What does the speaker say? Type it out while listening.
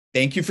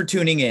Thank you for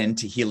tuning in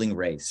to Healing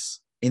Race.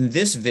 In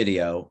this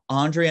video,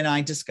 Andre and I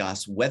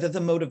discuss whether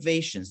the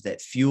motivations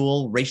that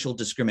fuel racial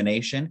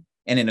discrimination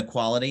and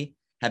inequality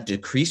have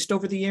decreased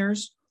over the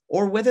years,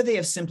 or whether they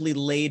have simply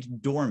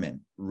laid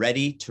dormant,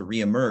 ready to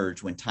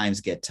reemerge when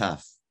times get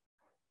tough.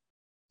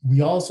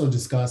 We also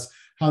discuss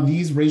how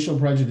these racial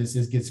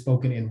prejudices get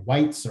spoken in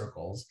white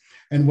circles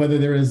and whether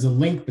there is a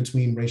link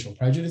between racial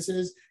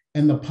prejudices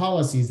and the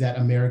policies that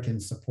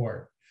Americans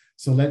support.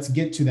 So let's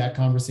get to that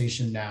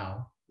conversation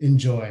now.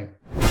 Enjoy.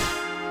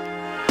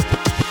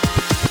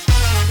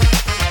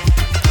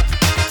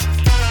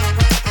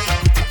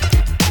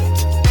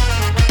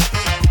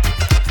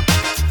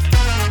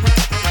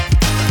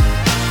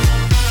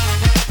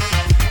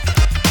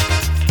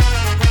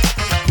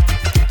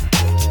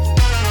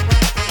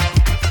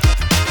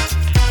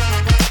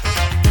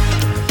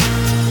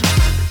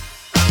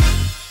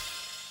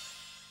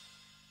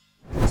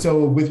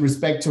 So with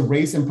respect to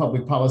race and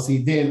public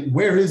policy, then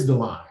where is the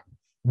line?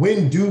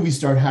 When do we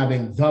start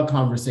having the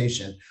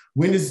conversation?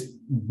 When we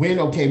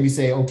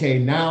say, okay,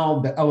 now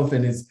the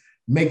elephant is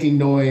making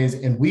noise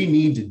and we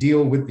need to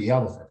deal with the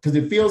elephant? Because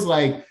it feels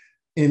like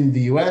in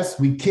the US,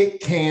 we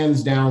kick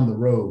cans down the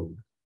road.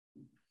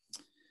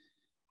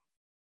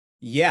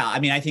 Yeah,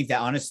 I mean, I think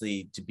that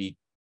honestly, to be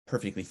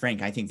perfectly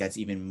frank, I think that's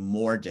even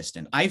more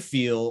distant. I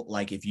feel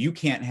like if you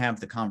can't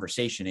have the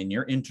conversation in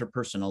your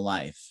interpersonal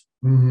life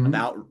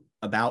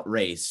about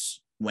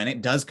race, when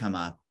it does come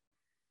up,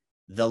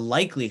 the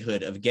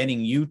likelihood of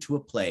getting you to a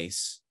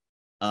place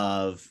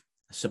of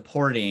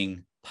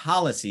supporting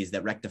policies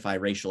that rectify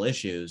racial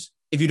issues,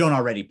 if you don't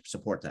already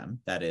support them,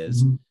 that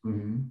is,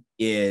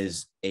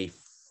 is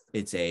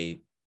it's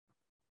a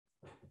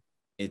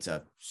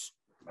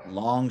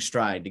long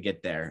stride to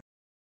get there.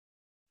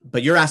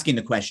 But you're asking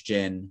the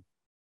question,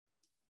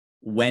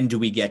 when do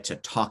we get to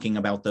talking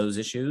about those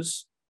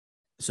issues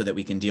so that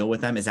we can deal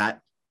with them? Is that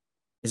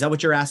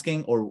what you're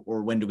asking, or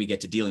when do we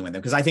get to dealing with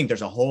them? Because I think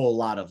there's a whole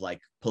lot of like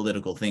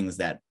political things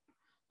that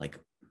like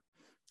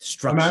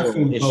structural I'm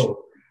asking issues. Both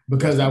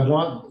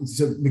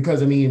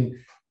because I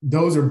mean,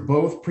 those are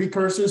both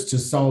precursors to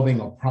solving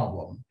a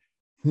problem,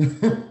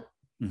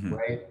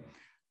 right?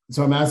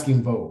 So I'm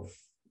asking both,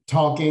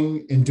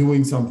 talking and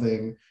doing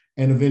something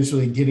and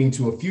eventually getting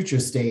to a future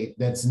state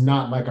that's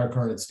not like our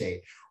current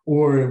state.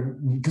 Or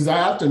because I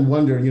often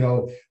wonder,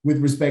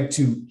 with respect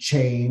to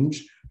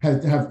change,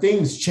 have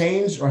things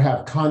changed or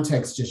have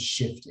context just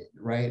shifted,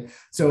 right?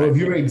 So if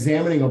you're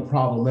examining a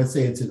problem, let's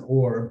say it's an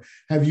orb,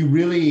 have you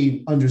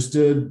really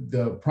understood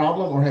the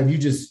problem or have you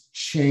just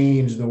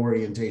changed the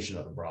orientation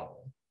of the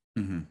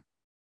problem?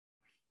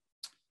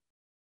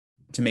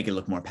 To make it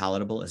look more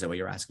palatable, is that what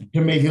you're asking?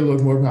 To make it look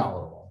more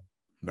palatable.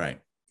 Right.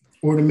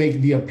 Or to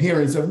make the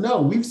appearance of,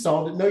 no, we've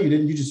solved it. No, you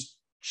didn't. You just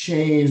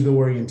changed the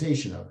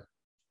orientation of it.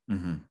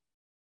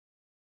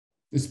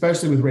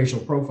 Especially with racial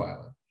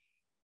profiling.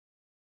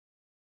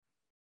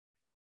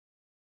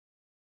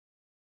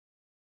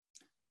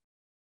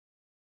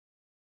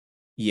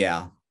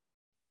 Yeah.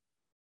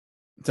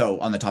 So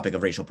on the topic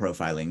of racial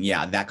profiling,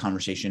 yeah, that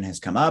conversation has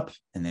come up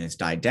and then it's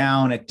died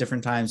down at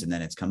different times and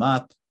then it's come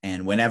up.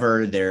 And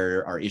whenever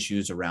there are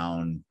issues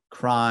around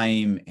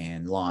crime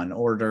and law and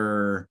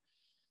order,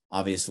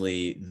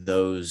 obviously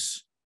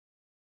those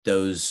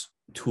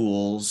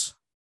tools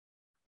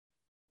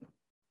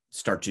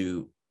start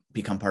to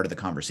become part of the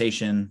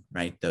conversation,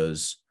 right?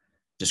 Those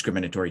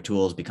discriminatory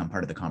tools become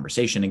part of the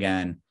conversation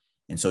again.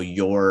 And so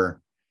you're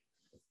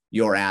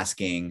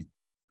asking,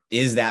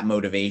 is that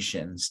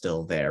motivation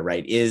still there,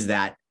 right? Is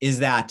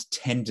that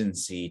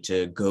tendency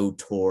to go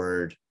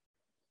toward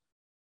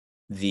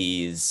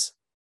these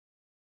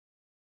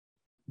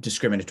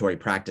discriminatory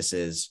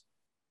practices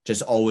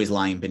just always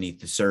lying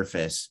beneath the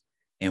surface?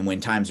 And when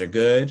times are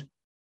good,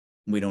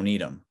 we don't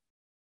need them.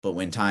 But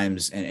when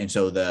times, and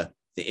so the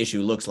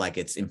issue looks like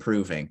it's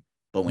improving,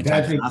 but when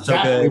times are not so good.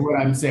 That's exactly what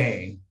I'm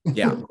saying.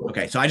 Yeah.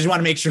 Okay. So I just want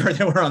to make sure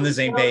that we're on the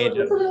same page.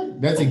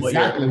 That's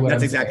exactly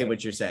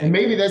what you're saying. And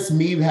maybe that's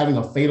me having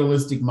a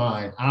fatalistic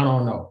mind. I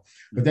don't know.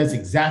 But that's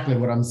exactly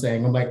what I'm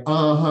saying. I'm like,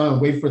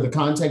 wait for the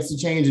context to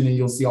change and then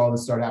you'll see all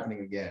this start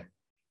happening again.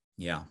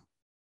 Yeah.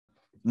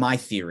 My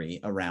theory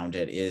around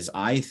it is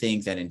I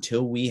think that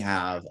until we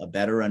have a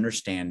better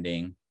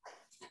understanding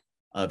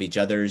of each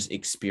other's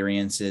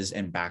experiences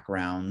and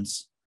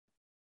backgrounds,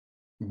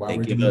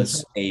 that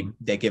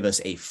give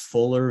us a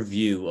fuller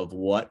view of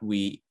what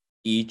we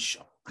each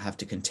have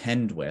to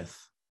contend with,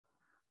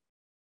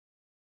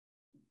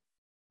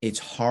 it's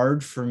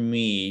hard for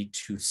me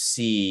to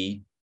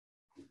see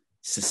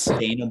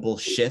sustainable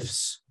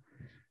shifts.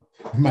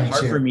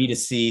 For me to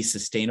see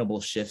sustainable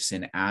shifts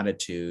in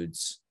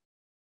attitudes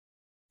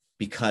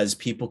because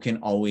people can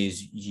always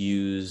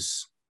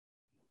use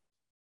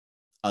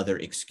other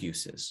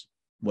excuses.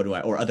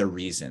 Or other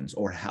reasons,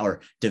 or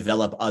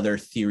develop other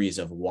theories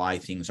of why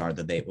things are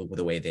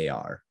the way they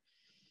are.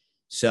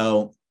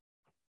 So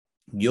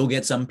you'll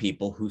get some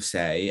people who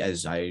say,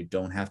 as I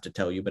don't have to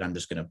tell you, but I'm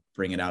just going to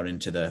bring it out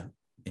into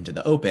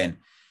the open.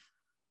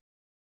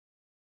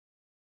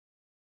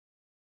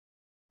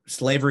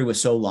 Slavery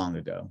was so long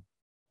ago.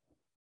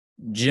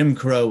 Jim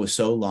Crow was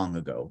so long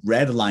ago.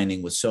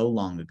 Redlining was so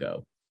long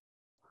ago.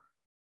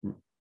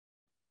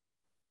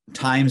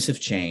 Times have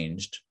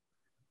changed.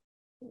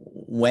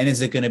 When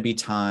is it going to be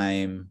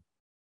time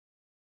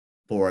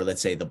for,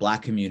 let's say, the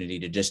Black community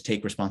to just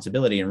take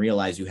responsibility and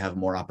realize you have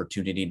more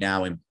opportunity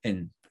now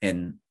and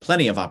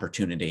plenty of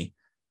opportunity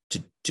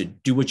to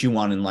do what you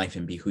want in life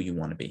and be who you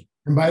want to be?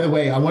 And by the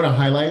way, I want to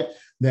highlight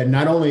that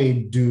not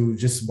only do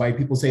just white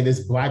people say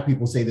this, Black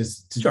people say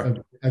this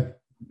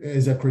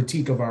as a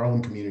critique of our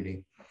own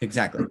community.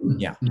 Exactly.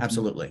 Yeah,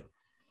 absolutely.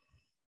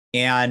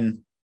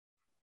 And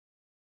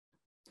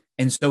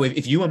so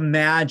if you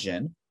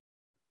imagine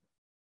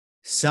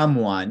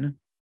someone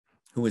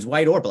who is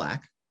white or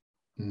Black,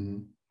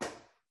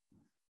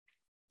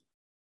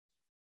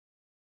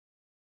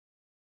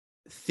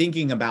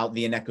 thinking about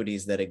the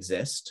inequities that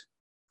exist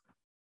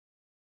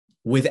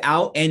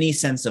without any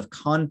sense of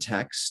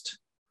context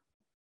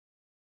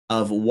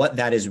of what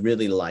that is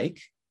really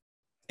like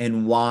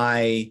and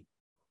why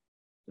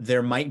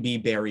there might be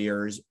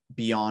barriers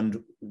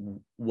beyond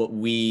what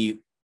we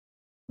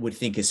would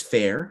think is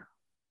fair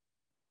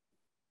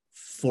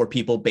for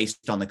people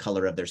based on the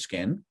color of their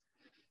skin,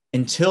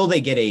 until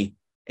they get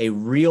a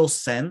real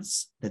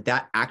sense that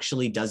that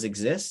actually does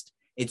exist,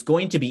 it's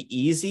going to be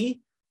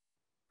easy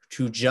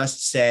to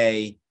just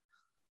say,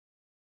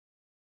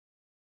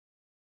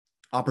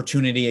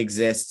 opportunity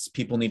exists.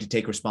 People need to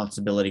take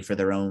responsibility for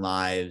their own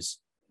lives.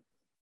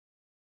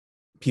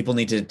 People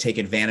need to take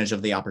advantage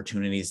of the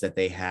opportunities that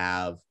they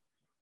have.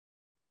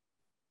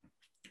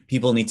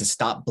 People need to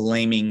stop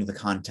blaming the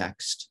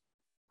context.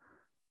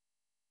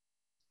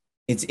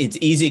 It's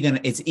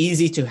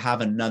easy to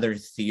have another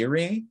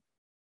theory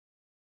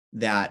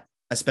that,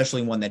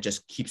 especially one that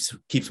just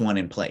keeps one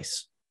in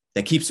place,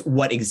 that keeps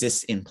what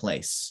exists in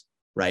place,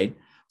 right?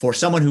 For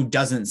someone who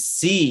doesn't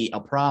see a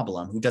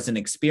problem, who doesn't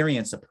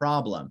experience a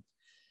problem,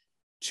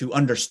 to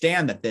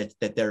understand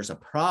that there's a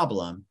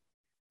problem,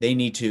 they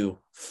need to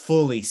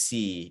fully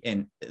see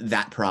in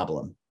that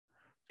problem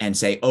and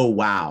say, oh,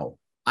 wow,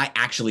 I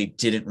actually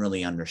didn't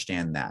really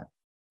understand that.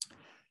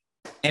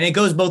 And it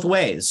goes both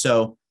ways.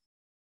 So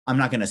I'm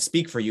not going to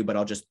speak for you, but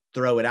I'll just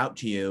throw it out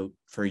to you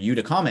for you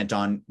to comment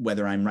on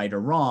whether I'm right or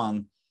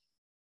wrong.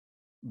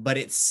 But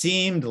it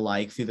seemed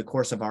like through the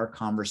course of our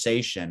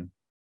conversation,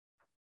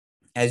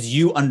 as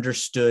you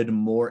understood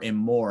more and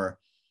more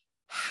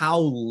how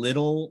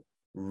little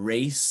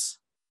race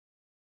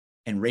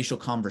and racial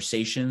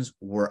conversations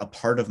were a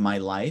part of my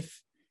life,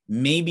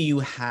 maybe you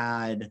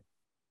had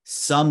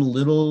some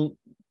little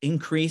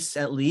increase,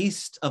 at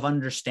least, of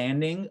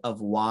understanding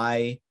of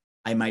why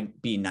I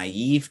might be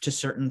naive to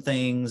certain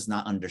things,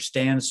 not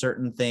understand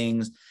certain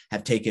things,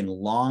 have taken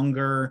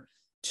longer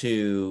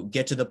to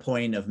get to the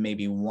point of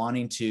maybe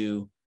wanting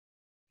to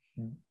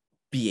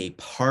be a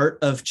part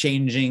of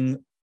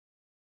changing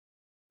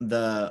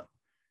that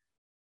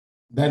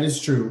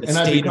is true. The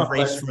state of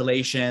race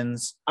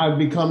relations. I've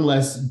become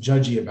less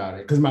judgy about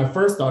it because my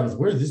first thought is,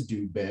 where's this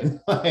dude been?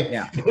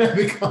 I've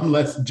become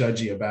less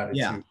judgy about it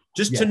too.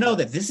 Just to know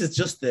that this is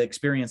just the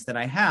experience that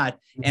I had.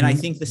 And I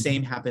think the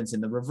same happens in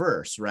the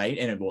reverse, right?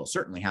 And it will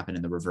certainly happen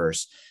in the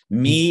reverse.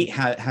 Me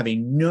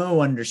having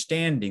no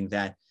understanding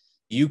that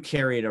you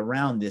carried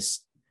around this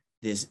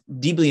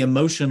deeply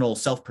emotional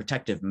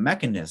self-protective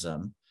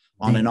mechanism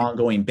on an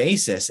ongoing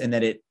basis, and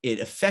that it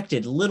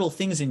affected little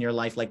things in your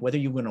life, like whether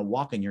you were going to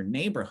walk in your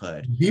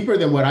neighborhood. Deeper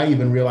than what I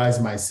even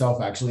realized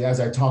myself, actually, as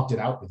I talked it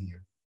out with you.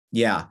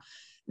 Yeah.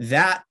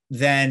 That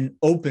then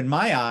opened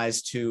my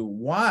eyes to,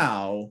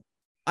 wow,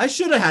 I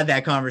should have had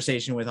that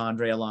conversation with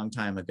Andre a long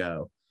time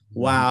ago.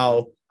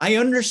 Wow. I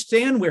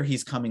understand where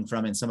he's coming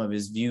from and some of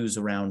his views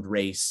around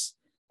race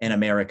in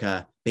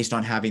America based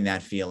on having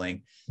that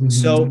feeling.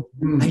 So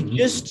I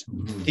just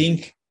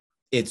think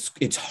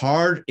it's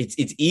hard.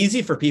 It's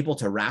easy for people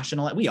to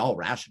rationalize. We all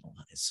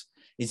rationalize.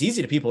 It's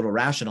easy to people to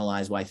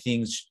rationalize why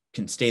things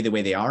can stay the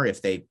way they are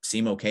if they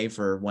seem okay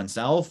for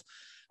oneself.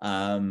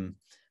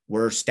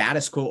 We're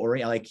status quo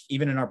oriented. Like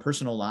even in our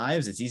personal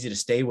lives, it's easy to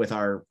stay with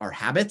our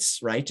habits,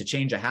 right? To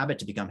change a habit,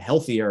 to become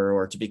healthier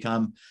or to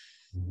become,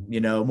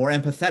 more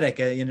empathetic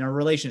in our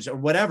relationship or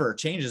whatever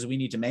changes we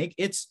need to make.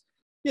 It's,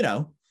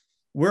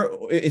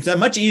 it's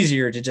much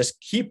easier to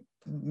just keep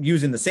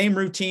using the same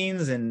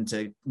routines and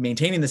to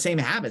maintaining the same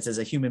habits as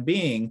a human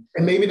being.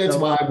 And maybe that's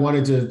why I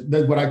wanted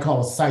to, what I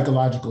call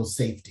psychological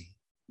safety.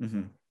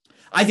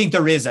 I think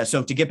there is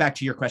so to get back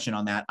to your question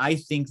on that, I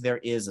think there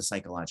is a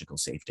psychological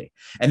safety.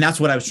 And that's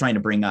what I was trying to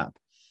bring up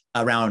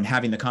around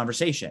having the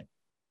conversation.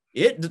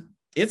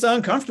 It's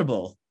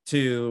uncomfortable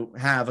to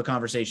have a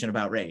conversation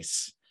about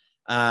race.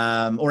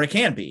 Or it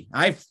can be.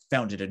 I've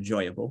found it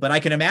enjoyable, but I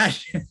can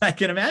imagine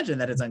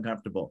that it's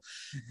uncomfortable.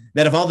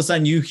 That if all of a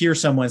sudden you hear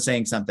someone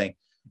saying something,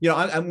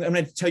 I'm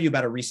going to tell you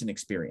about a recent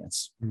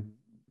experience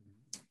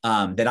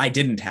that I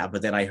didn't have,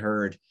 but that I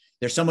heard.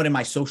 There's someone in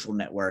my social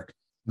network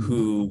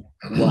who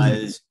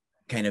was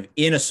kind of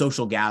in a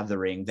social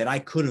gathering that I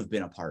could have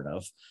been a part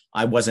of.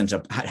 I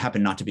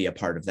happened not to be a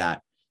part of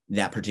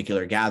that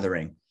particular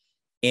gathering.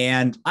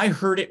 And I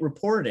heard it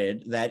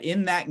reported that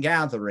in that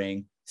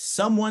gathering,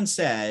 someone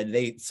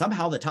said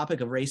somehow the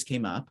topic of race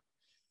came up.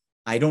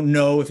 I don't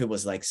know if it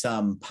was like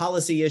some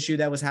policy issue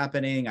that was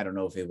happening. I don't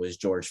know if it was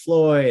George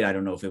Floyd. I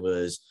don't know if it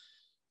was,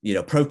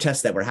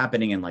 protests that were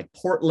happening in like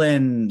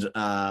Portland.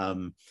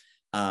 I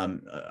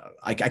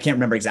can't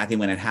remember exactly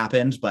when it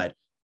happened, but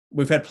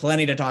we've had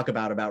plenty to talk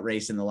about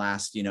race in the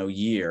last,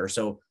 year.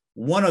 So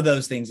one of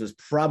those things was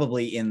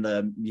probably in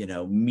the,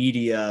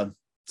 media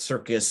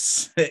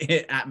circus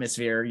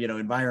atmosphere,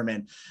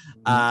 environment.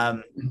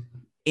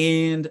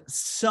 And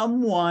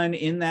someone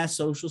in that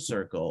social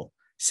circle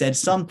said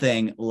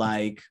something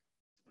like,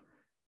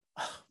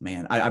 oh,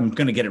 man, I'm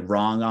going to get it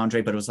wrong,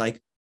 Andre, but it was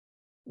like,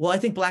 well, I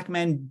think Black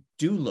men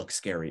do look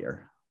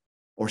scarier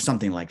or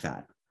something like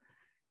that.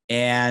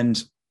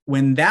 And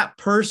when that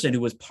person who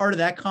was part of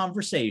that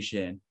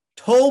conversation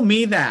told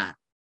me that,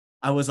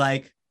 I was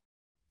like,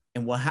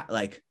 and what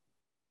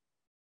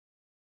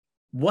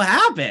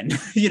happened?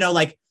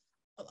 Like,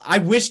 I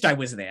wished I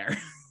was there.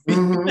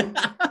 Mm-hmm.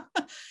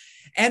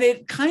 And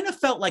it kind of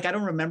felt like, I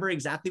don't remember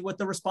exactly what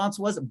the response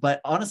was, but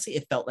honestly,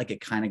 it felt like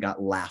it kind of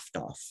got laughed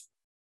off,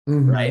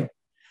 right?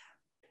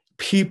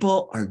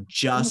 People are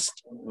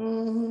just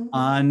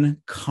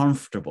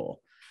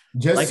uncomfortable.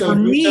 Just like so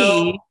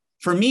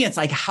for me, it's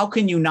like, how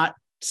can you not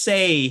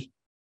say,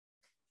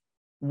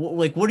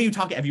 like, what are you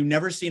talking? Have you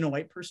never seen a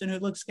white person who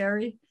looks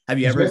scary? Have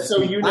you ever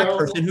seen a black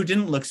person who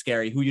didn't look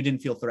scary, who you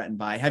didn't feel threatened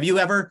by? Have you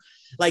ever,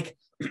 like,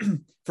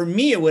 for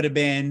me, I would have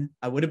been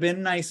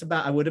nice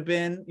about, I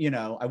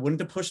wouldn't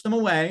have pushed them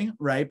away,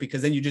 right?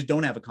 Because then you just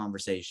don't have a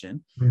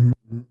conversation.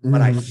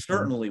 But I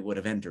certainly would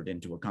have entered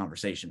into a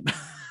conversation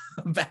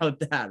about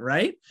that,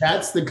 right?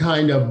 That's the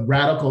kind of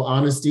radical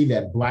honesty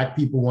that Black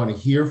people want to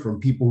hear from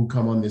people who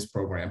come on this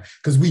program.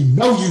 Because we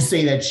know you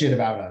say that shit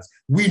about us.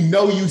 We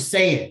know you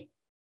say it.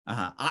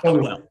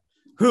 Well,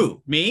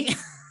 who? Me?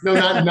 No,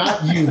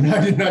 not you.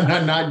 Not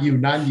you.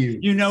 Not you.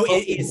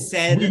 It is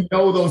said. We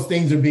know those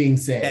things are being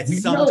said.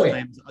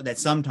 That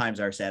sometimes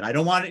are said. I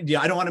don't want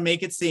to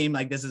make it seem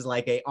like this is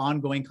like a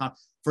ongoing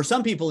for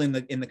some people in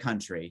the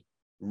country.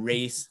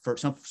 Race for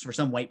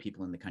some white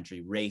people in the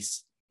country,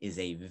 race is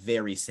a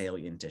very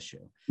salient issue.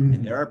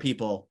 And there are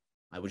people,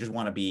 I would just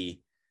want to be,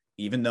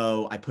 even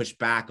though I push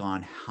back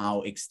on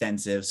how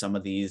extensive some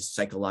of these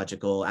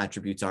psychological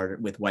attributes are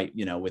with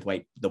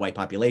the white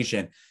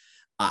population,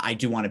 I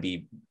do want to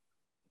be,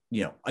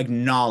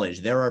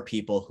 acknowledge there are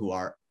people who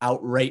are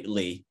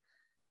outrightly,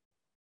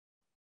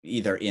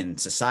 either in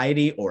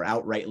society or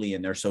outrightly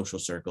in their social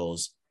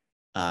circles,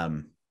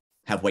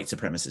 have white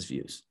supremacist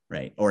views,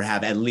 right? Or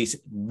have at least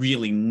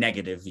really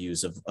negative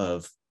views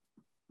of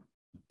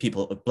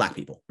Black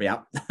people.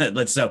 Yeah.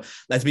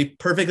 let's be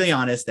perfectly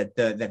honest that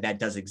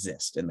does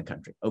exist in the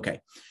country.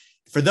 Okay.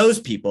 For those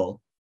people,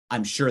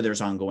 I'm sure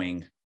there's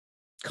ongoing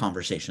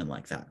conversation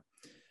like that.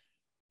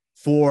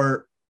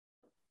 For,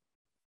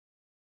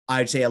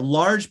 I'd say, a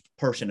large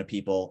portion of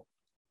people,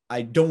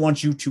 I don't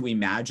want you to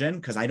imagine,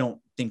 because I don't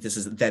think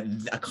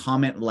that a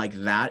comment like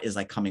that is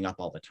like coming up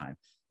all the time.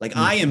 Like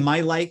I, in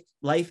my life,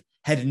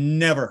 had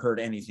never heard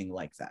anything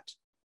like that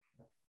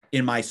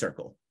in my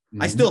circle.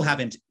 I still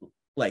haven't,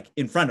 like,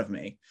 in front of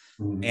me.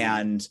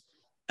 And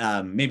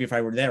maybe if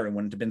I were there, it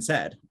wouldn't have been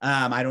said.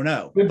 I don't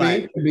know. Could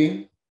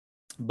be.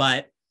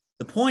 But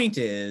the point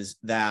is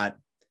that,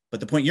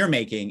 the point you're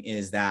making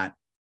is that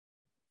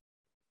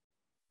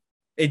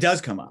it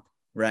does come up,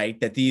 right?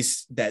 That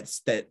these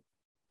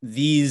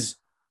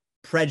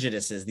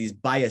prejudices, these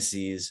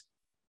biases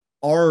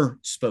are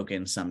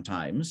spoken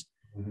sometimes.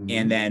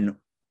 And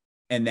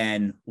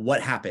then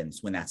what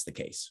happens when that's the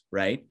case,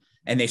 right?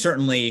 And they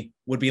certainly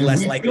would be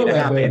less likely to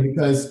happen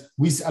because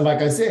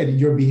like I said,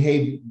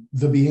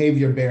 the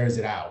behavior bears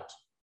it out.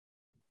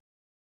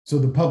 So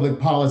the public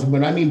policy,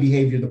 when I mean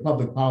behavior, the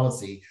public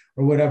policy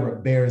or whatever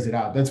bears it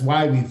out. That's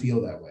why we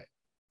feel that way.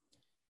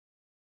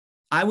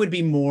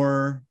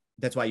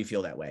 That's why you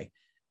feel that way.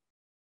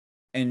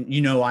 And,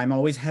 I'm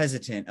always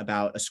hesitant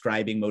about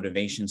ascribing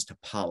motivations to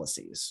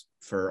policies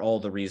for all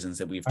the reasons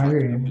that we've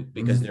talked about,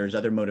 because there's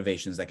other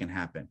motivations that can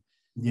happen.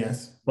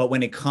 Yes. But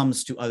when it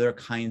comes to other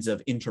kinds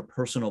of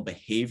interpersonal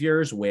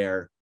behaviors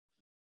where,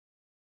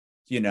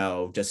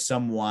 does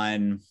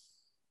someone,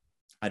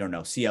 I don't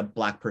know, see a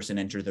Black person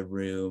enter the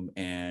room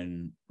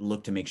and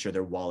look to make sure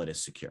their wallet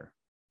is secure?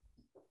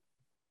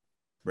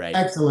 Right.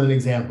 Excellent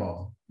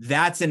example.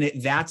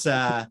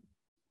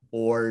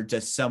 Or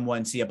does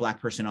someone see a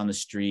Black person on the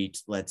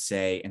street, let's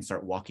say, and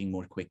start walking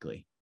more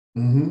quickly? A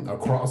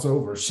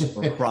crossover.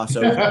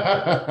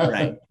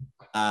 Right.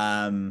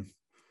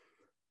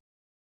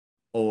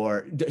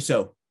 Or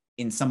so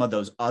in some of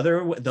those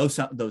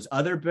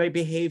other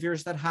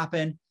behaviors that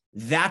happen,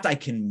 that I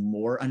can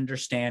more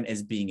understand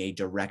as being a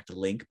direct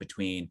link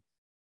between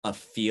a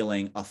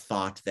feeling, a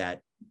thought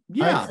that,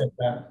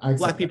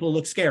 Black people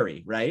look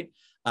scary, right?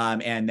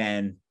 And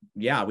then,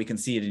 we can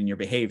see it in your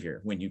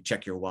behavior when you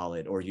check your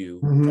wallet or you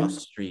cross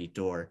the street,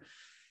 or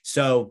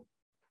so.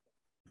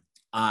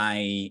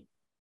 I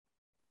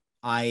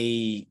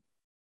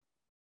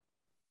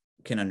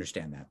can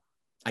understand that.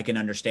 I can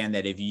understand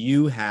that if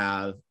you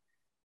have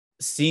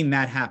seen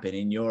that happen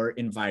in your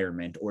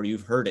environment, or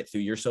you've heard it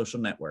through your social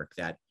network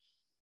that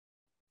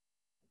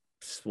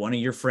one of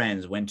your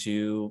friends went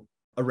to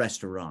a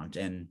restaurant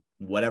and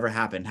whatever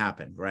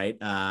happened, right?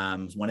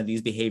 One of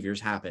these behaviors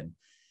happened,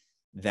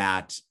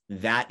 that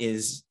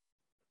is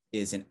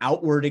an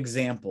outward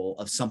example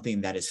of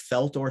something that is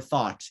felt or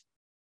thought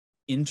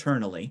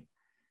internally.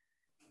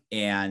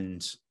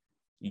 And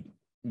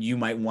you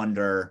might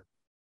wonder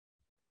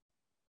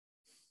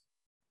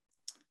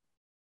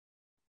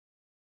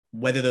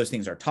whether those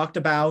things are talked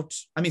about.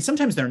 I mean,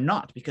 sometimes they're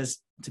not, because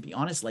to be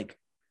honest, like,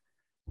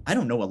 I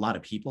don't know a lot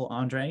of people,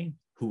 Andre,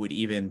 who would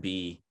even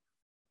be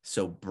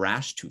so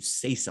brash to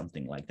say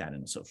something like that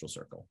in a social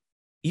circle,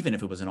 even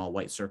if it was an all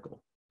white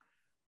circle.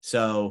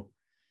 So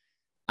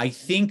I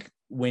think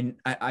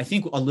I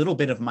think a little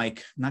bit of my,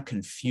 not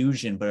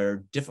confusion,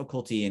 but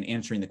difficulty in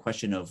answering the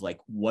question of like,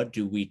 what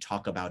do we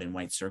talk about in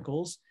white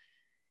circles,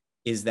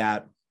 is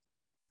that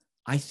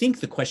I think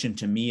the question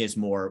to me is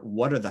more,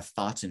 what are the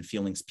thoughts and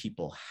feelings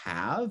people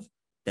have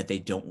that they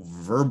don't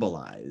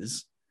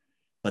verbalize,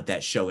 but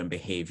that show in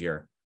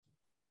behavior?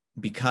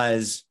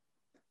 Because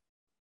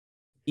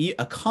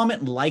a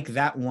comment like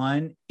that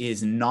one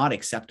is not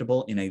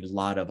acceptable in a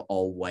lot of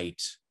all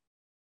white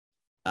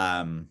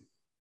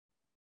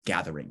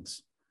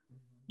gatherings.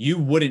 You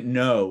wouldn't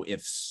know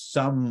if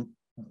some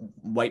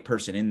white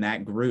person in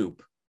that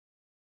group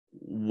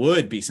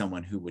would be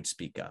someone who would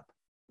speak up,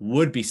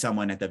 would be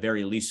someone at the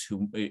very least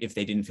who, if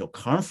they didn't feel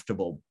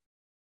comfortable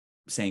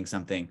saying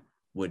something,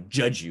 would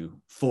judge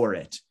you for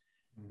it.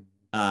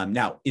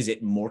 Now, is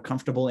it more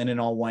comfortable in an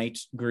all white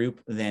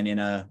group than in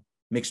a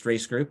mixed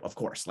race group? Of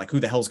course. Like, who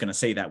the hell's going to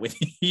say that with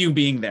you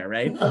being there,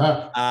 right?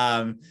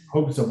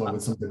 Hope someone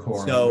with some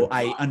decorum. So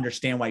I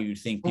understand why you'd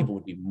think people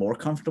would be more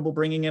comfortable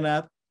bringing it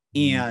up.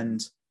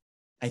 And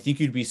I think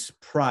you'd be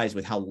surprised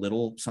with how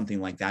little something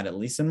like that, at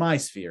least in my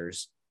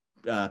spheres,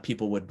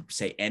 people would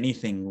say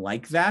anything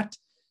like that,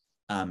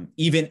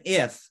 even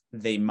if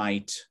they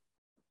might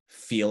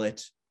feel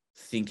it,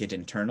 think it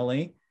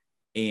internally,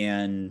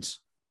 and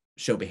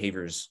show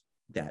behaviors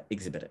that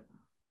exhibit it.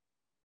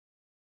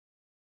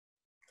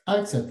 I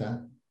accept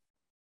that.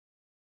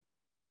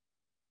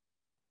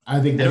 I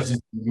think that's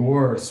just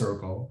your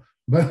circle,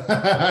 but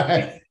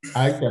I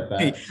accept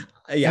that.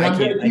 Yeah,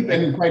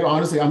 and quite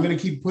honestly, I'm going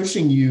to keep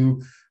pushing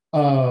you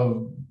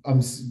to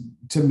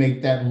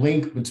make that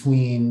link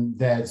between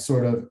that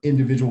sort of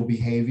individual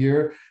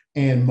behavior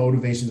and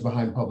motivations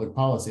behind public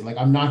policy. Like,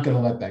 I'm not going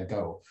to let that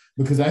go,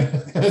 because I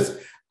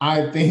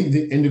think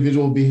the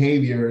individual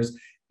behaviors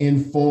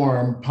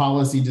inform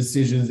policy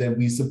decisions that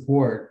we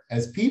support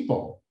as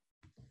people.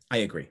 I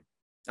agree.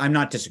 I'm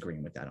not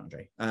disagreeing with that,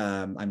 Andre.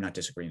 I'm not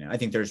disagreeing. I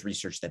think there's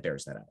research that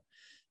bears that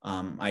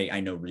out.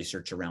 I know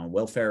research around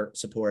welfare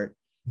support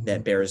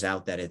that bears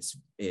out that it's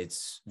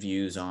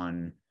views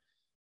on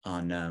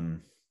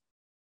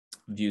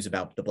views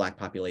about the Black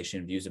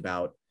population, views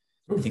about,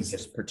 I think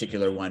this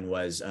particular one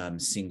was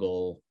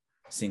single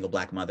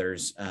Black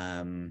mothers,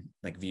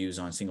 like views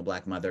on single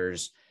Black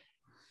mothers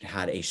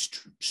had a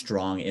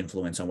strong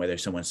influence on whether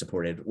someone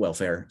supported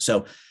welfare.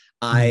 So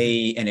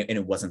and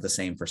it wasn't the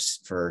same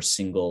for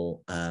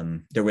single.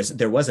 There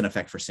was an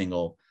effect for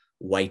single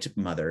white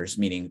mothers,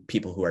 meaning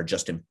people who are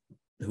just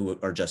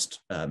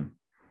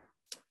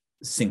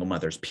single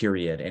mothers,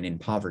 period, and in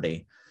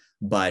poverty.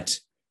 But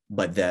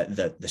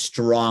the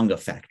strong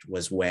effect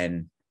was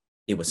when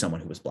it was someone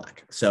who was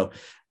Black. So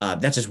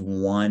that's just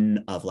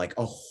one of like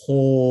a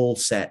whole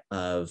set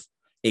of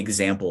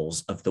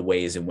examples of the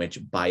ways in which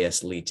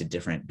bias lead to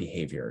different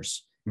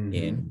behaviors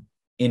in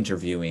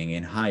interviewing,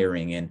 in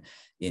hiring, and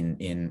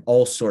in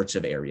all sorts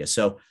of areas.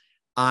 So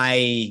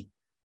I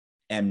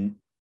would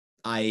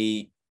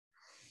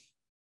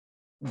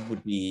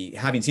be,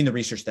 having seen the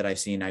research that I've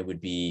seen, I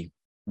would be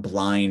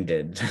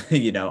blinded,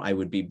 I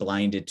would be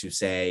blinded to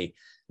say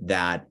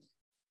that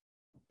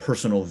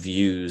personal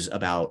views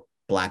about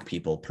Black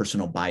people,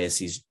 personal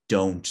biases,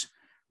 don't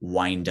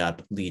wind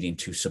up leading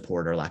to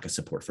support or lack of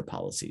support for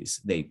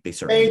policies. They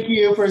certainly. Thank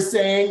you for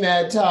saying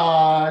that,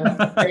 Todd.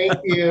 Thank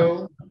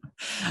you.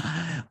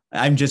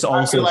 I'm just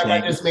also I feel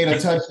like I just made a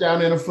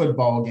touchdown in a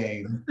football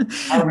game.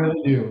 I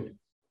really do.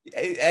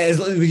 As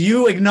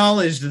you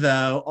acknowledged,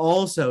 though,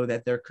 also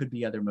that there could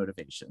be other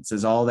motivations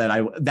is all that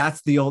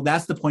that's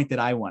the point that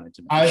I wanted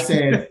to make. I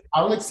said,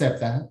 I'll accept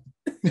that.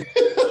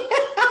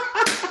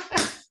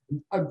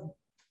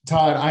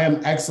 Todd, I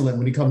am excellent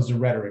when it comes to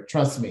rhetoric.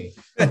 Trust me.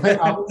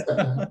 I'll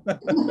accept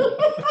that.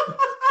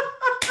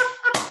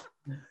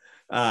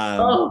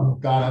 Oh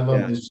God, I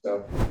love this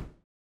show.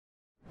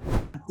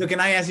 So can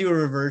I ask you a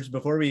reverse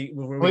before we get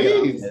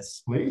on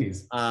this?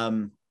 Please.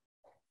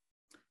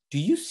 Do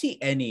you see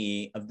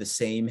any of the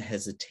same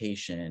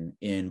hesitation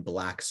in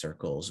Black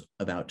circles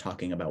about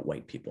talking about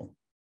white people?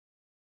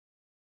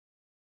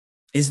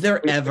 Is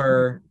there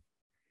ever?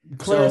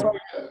 Clarify.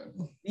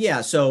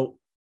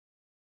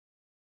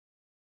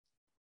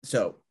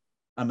 So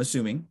I'm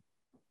assuming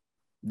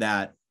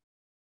that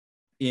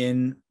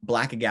in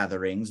Black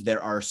gatherings,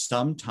 there are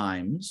some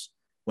times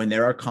when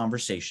there are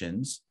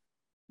conversations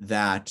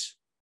that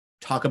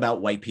talk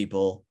about white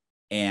people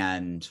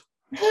and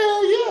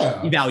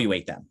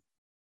evaluate them.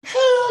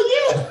 Hell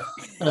yeah.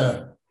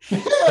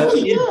 Hell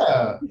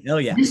yeah.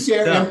 Hell yeah. We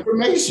share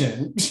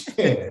information.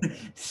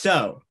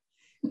 So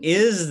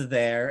is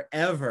there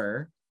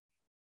ever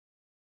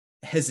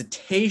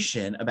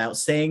hesitation about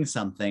saying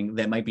something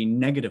that might be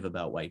negative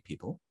about white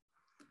people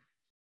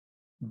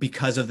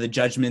because of the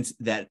judgments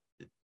that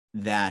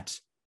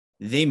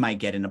they might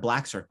get in a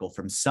Black circle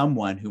from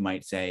someone who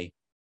might say,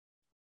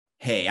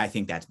 hey, I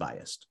think that's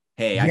biased.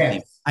 Hey,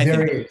 yes, I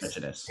think that's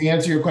prejudice. To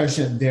answer your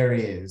question, there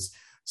is.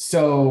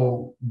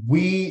 So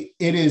it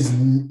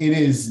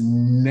is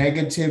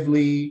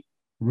negatively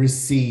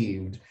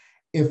received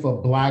if a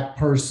Black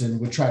person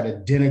would try to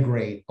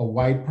denigrate a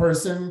white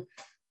person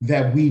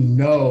that we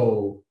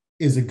know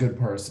is a good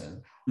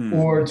person,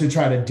 or to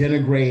try to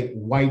denigrate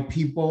white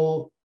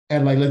people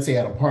and, like, let's say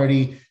at a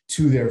party,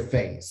 to their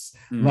face.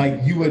 Like,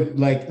 you would,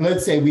 like,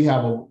 let's say we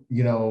have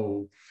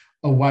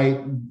a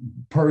white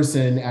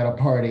person at a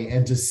party,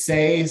 and to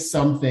say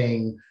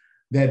something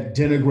that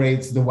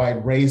denigrates the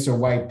white race or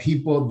white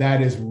people,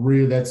 that's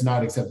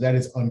not acceptable. That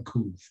is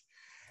uncouth.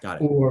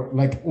 Got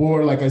it.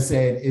 Or like I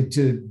said,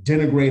 to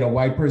denigrate a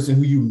white person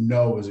who you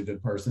know is a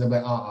good person,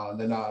 they're like,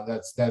 no,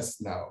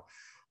 that's no.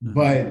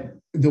 But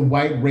the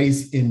white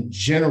race in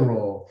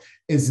general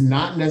is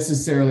not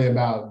necessarily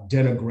about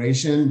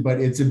denigration, but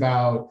it's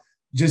about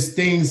just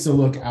things to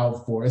look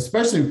out for,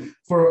 especially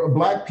for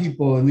Black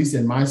people, at least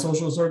in my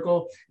social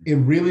circle. It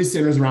really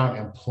centers around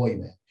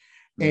employment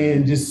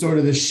and just sort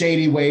of the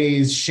shady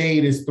ways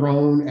shade is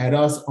thrown at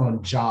us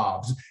on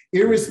jobs,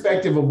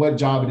 irrespective of what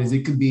job it is.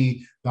 It could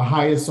be the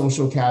highest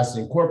social caste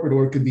in corporate,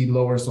 or it could be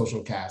lower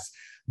social caste.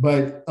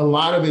 But a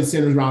lot of it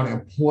centers around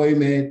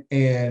employment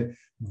and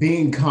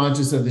being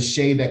conscious of the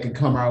shade that could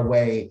come our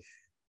way,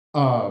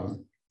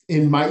 even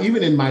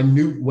in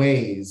minute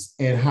ways,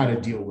 and how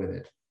to deal with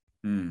it.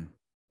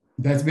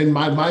 That's been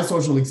my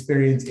social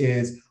experience,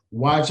 is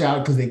watch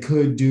out, because they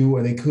could do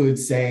or they could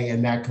say,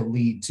 and that could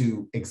lead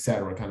to et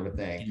cetera, kind of a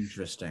thing.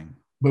 Interesting.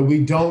 But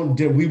we don't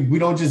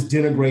just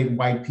denigrate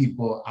white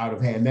people out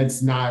of hand.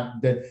 That's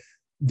not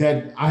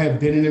that I have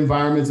been in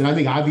environments, and I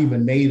think I've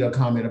even made a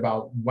comment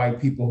about white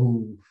people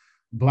who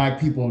Black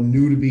people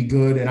knew to be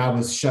good, and I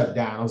was shut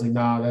down. I was like,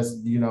 nah, that's,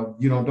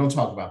 don't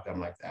talk about them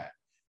like that.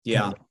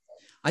 Yeah.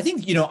 I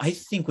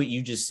think what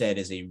you just said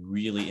is a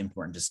really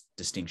important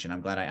distinction.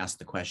 I'm glad I asked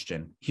the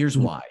question. Here's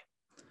why.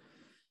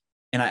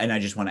 And I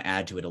just want to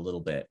add to it a little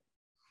bit,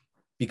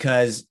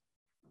 because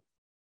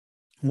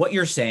what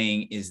you're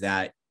saying is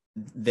that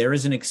there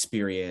is an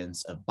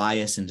experience of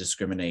bias and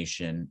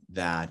discrimination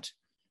that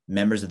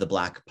members of the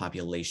Black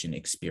population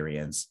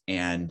experience,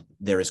 and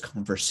there is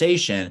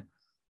conversation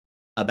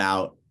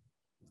about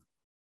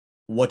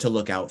what to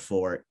look out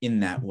for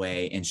in that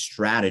way and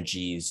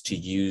strategies to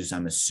use,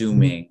 I'm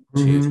assuming,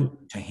 to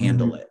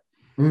handle it.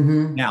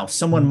 Now,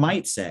 someone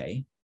might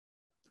say,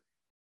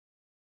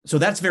 so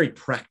that's very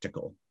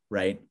practical,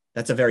 right?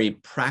 That's a very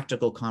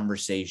practical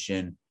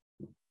conversation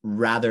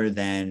rather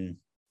than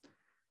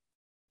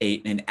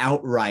an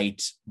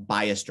outright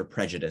biased or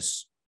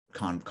prejudiced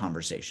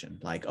conversation,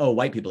 like, oh,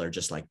 white people are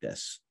just like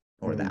this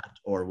or that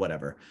or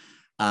whatever.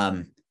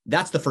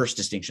 That's the first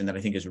distinction that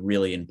I think is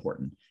really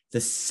important.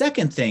 The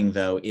second thing,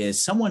 though, is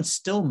someone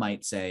still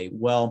might say,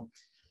 well,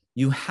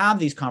 you have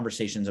these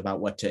conversations about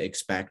what to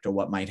expect or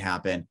what might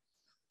happen,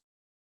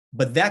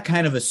 but that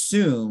kind of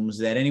assumes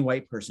that any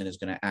white person is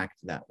going to act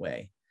that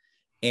way.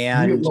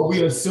 And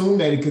we assume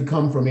that it could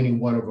come from any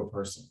one of a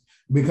person,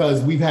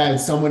 because we've had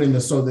someone in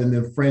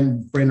the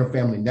friend or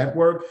family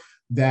network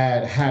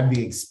that had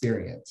the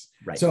experience.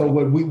 Right. So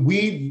what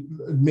we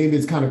maybe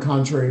it's kind of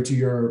contrary to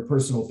your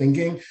personal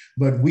thinking,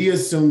 but we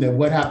assume that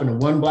what happened to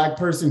one Black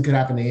person could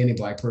happen to any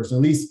Black person.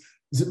 At least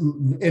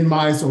in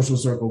my social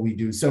circle, we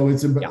do. So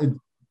that's the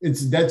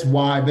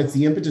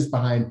impetus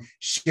behind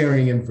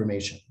sharing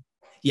information.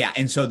 Yeah.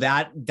 And so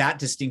that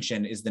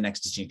distinction is the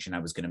next distinction I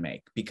was going to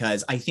make,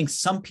 because I think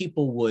some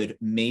people would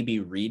maybe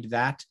read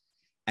that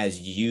as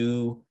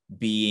you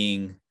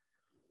being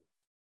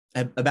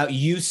about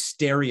you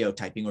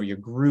stereotyping, or your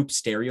group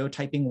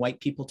stereotyping white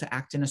people to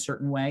act in a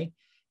certain way.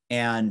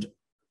 And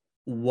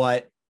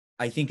what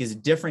I think is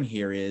different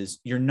here is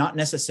you're not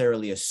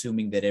necessarily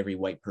assuming that every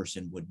white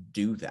person would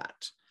do that.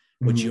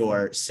 What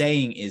you're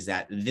saying is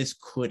that this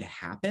could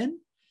happen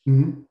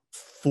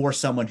for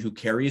someone who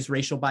carries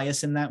racial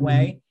bias in that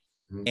way.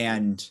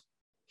 And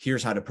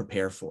here's how to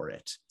prepare for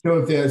it.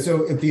 So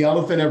if the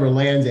elephant ever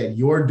lands at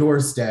your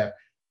doorstep,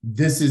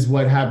 this is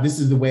what happened. This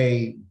is the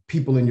way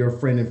people in your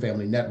friend and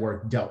family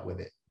network dealt with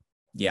it.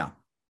 Yeah.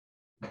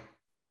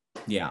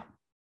 Yeah.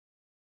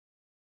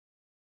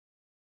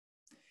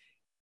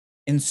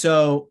 And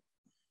so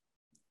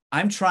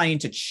I'm trying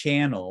to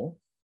channel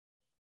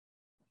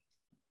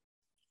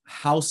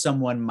how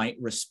someone might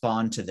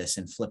respond to this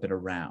and flip it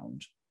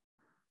around.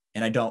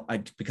 And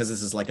because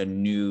this is like a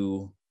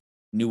new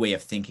way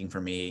of thinking for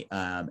me,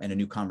 and a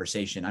new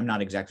conversation, I'm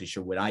not exactly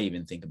sure what I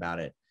even think about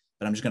it,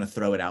 but I'm just going to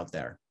throw it out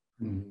there.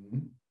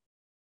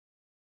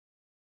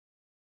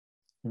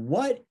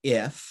 What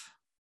if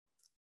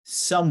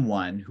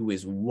someone who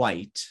is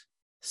white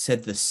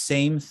said the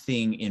same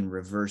thing in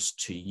reverse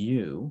to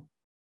you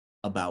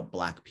about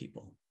Black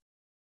people?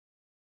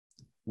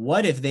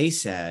 What if they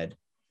said,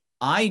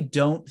 I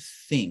don't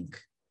think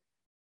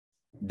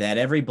that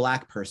every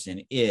Black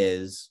person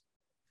is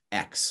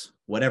X,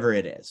 whatever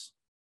it is.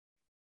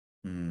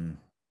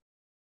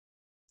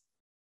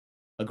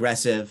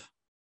 Aggressive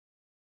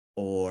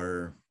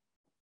or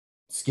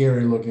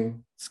scary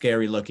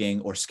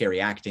looking or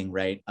scary acting,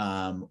 right?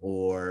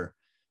 Or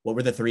what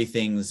were the three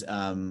things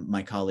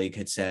my colleague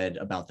had said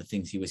about the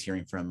things he was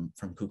hearing from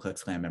Ku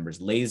Klux Klan members?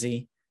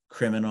 Lazy,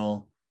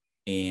 criminal,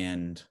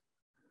 and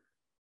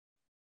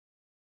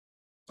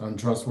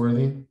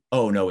untrustworthy.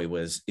 Oh no, it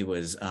was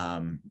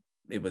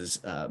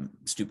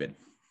stupid.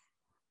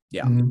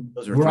 Yeah,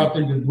 those are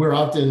we're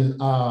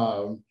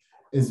often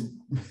is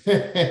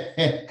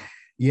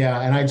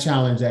yeah, and I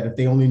challenge that if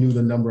they only knew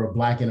the number of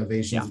Black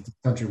innovations that the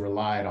country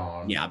relied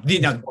on. Yeah,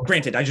 now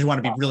granted, I just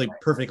want to be really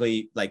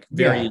perfectly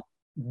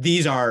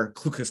these are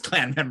Ku Klux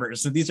Klan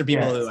members, so these are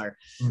people who are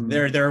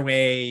they're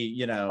way,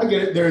 you know, I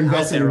get it. They're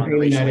invested in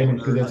painting that image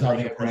because that's how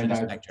they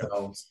aggrandize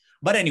themselves.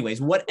 But anyways,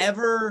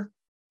 whatever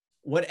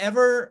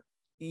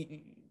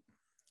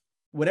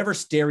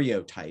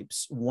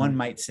stereotypes one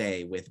might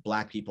say with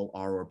Black people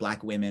are, or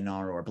Black women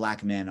are, or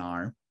Black men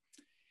are.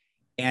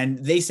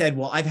 And they said,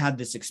 well, I've had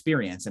this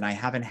experience and I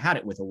haven't had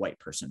it with a white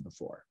person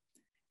before.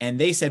 And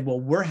they said, well,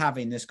 we're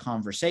having this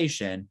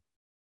conversation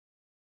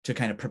to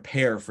kind of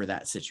prepare for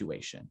that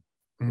situation,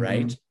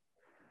 right?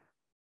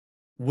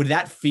 Would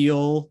that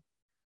feel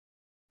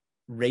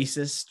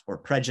racist or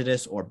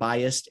prejudiced or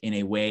biased in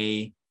a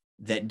way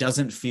that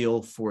doesn't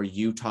feel for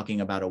you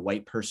talking about a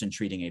white person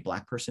treating a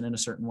Black person in a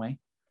certain way?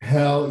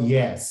 Hell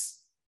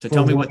yes. So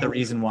tell me what the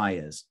reason why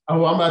is.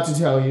 Oh, I'm about to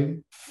tell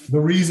you. The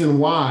reason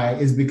why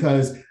is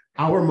because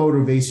our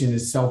motivation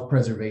is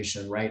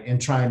self-preservation, right? And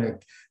trying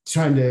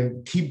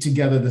to keep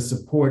together the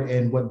support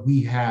and what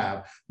we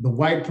have. The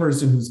white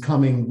person who's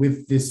coming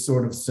with this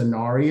sort of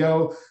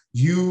scenario,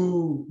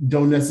 you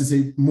don't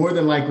necessarily, more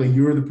than likely,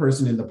 you're the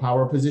person in the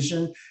power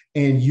position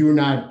and you're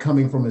not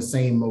coming from the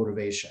same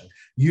motivation.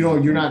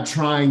 You're not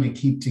trying to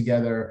keep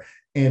together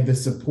and the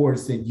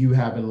supports that you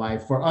have in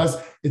life. For us,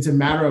 it's a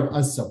matter of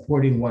us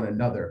supporting one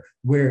another,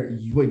 where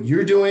what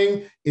you're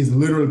doing is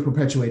literally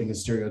perpetuating a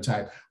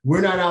stereotype. We're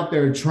not out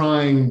there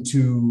trying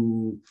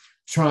to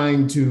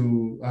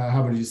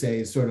how would you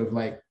say, sort of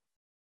like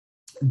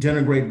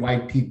denigrate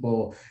white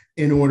people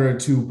in order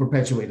to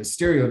perpetuate a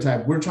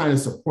stereotype. We're trying to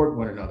support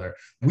one another.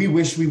 We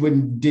wish we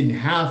didn't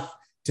have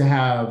to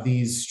have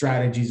these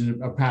strategies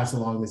or pass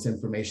along this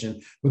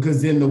information,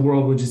 because then the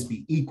world would just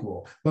be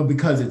equal. But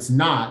because it's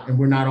not, and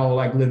we're not all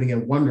like living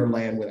in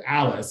Wonderland with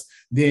Alice,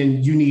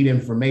 then you need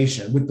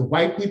information. With the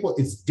white people,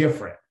 it's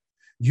different.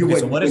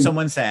 So what if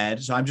someone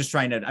said, so I'm just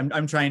trying to,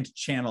 I'm trying to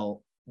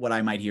channel what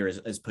I might hear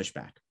as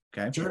pushback,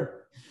 okay?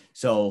 Sure.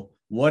 So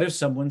what if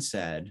someone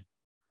said,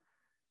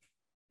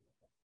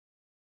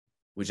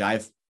 which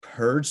I've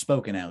heard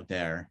spoken out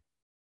there,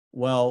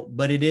 well,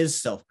 but it is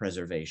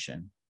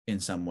self-preservation in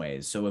some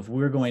ways. So if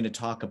we're going to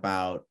talk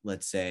about,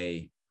 let's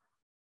say,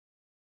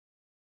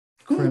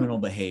 criminal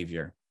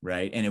behavior,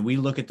 right? And if we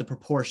look at the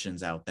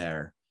proportions out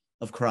there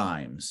of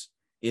crimes,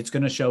 it's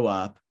going to show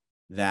up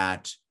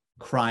that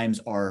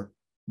crimes are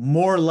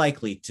more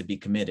likely to be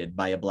committed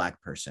by a Black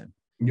person.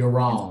 You're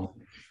wrong.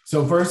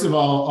 So first of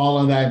all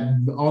of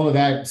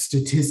that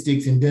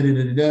statistics and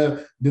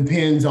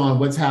depends on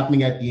what's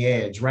happening at the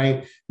edge,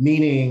 right?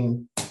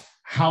 Meaning,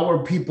 how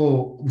are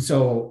people,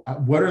 so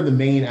what are the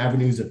main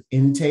avenues of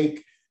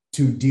intake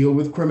to deal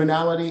with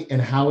criminality,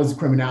 and how is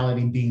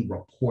criminality being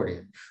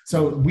reported?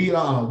 So we've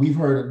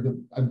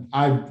heard,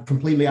 I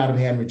completely out of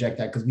hand reject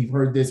that, because we've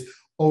heard this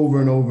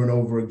over and over and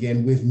over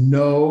again with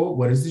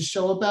what is this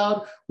show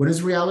about? What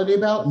is reality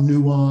about?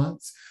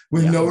 Nuance.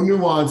 With no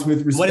nuance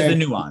with respect. What is the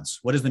nuance?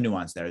 What is the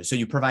nuance there? So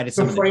you provided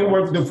some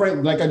framework,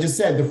 like I just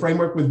said, the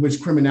framework with which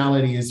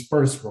criminality is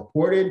first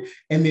reported,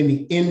 and then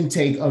the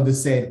intake of the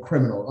said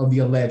criminal, of the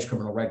alleged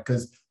criminal, right?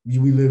 Because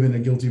we live in a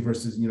guilty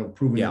versus,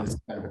 proven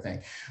innocent kind of a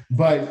thing.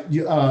 But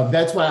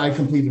that's why I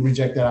completely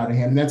reject that out of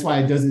hand. And that's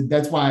why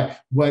that's why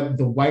what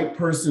the white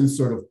person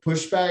sort of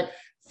pushback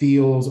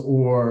feels,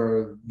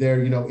 or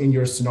they're, in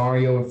your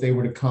scenario, if they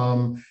were to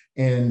come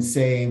and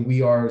say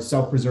we are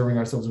self-preserving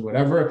ourselves or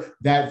whatever,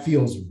 that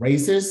feels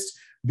racist,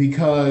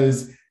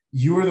 because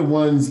you're the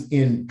ones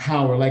in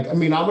power. Like, I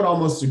would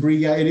almost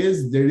agree, there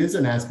is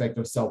an aspect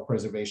of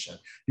self-preservation.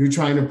 You're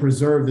trying to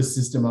preserve the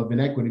system of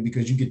inequity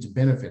because you get to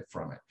benefit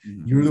from it.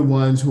 Mm-hmm. You're the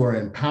ones who are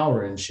in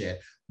power and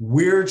shit.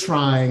 We're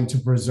trying to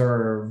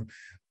preserve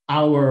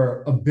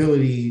our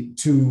ability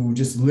to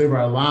just live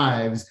our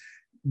lives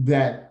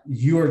that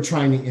you're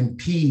trying to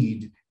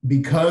impede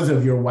because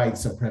of your white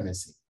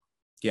supremacy.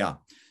 Yeah.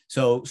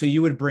 So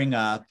you would bring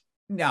up,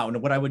 now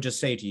what I would just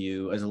say to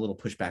you as a little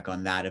pushback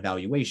on that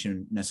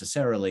evaluation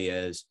necessarily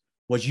is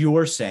what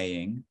you're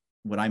saying,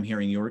 what I'm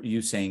hearing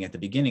you saying at the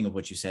beginning of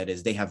what you said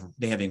is they have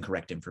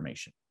incorrect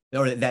information,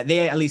 or that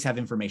they at least have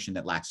information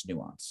that lacks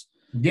nuance.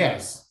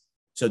 Yes.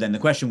 So then the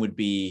question would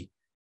be,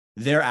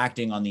 they're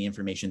acting on the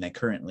information that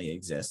currently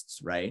exists,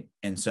 right?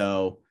 And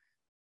so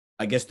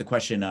I guess the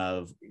question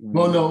of,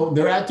 well, no,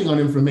 they're acting on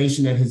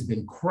information that has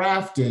been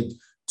crafted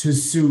to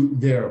suit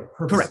their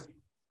purpose.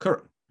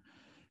 Correct.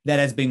 That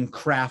has been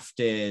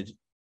crafted.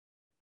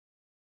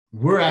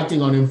 We're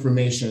acting on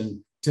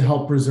information to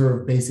help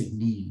preserve basic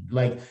need,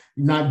 like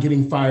not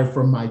getting fired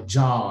from my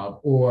job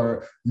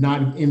or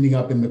not ending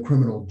up in the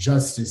criminal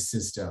justice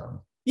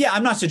system. Yeah,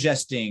 I'm not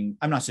suggesting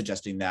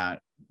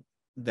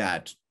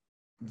that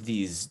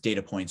these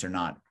data points are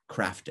not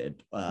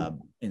crafted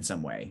in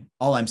some way.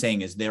 All I'm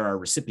saying is there are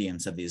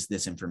recipients of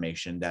this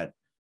information that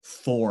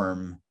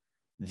form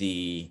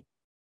the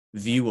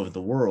view of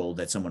the world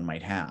that someone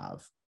might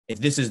have. If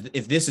this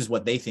is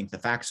what they think the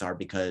facts are,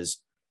 because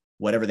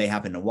whatever they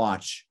happen to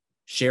watch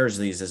shares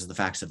these as the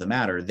facts of the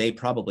matter, they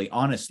probably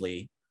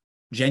honestly,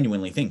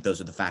 genuinely think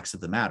those are the facts of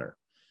the matter.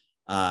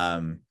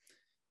 And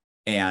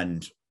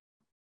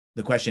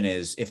the question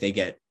is, if they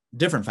get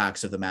different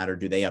facts of the matter,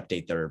 do they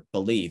update their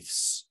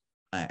beliefs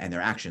and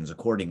their actions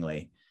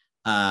accordingly?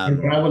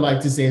 And what I would like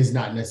to say is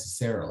not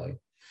necessarily,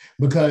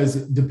 because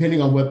depending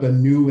on what the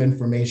new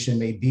information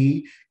may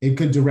be, it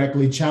could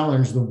directly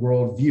challenge the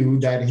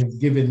worldview that has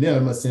given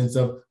them a sense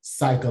of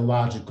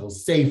psychological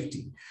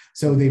safety.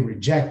 So they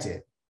reject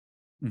it.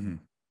 Mm-hmm.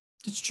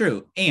 It's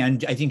true.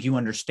 And I think you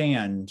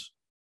understand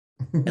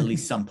at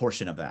least some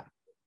portion of that.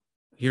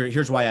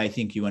 Here's why I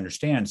think you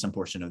understand some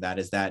portion of that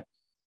is that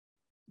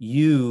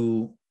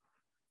you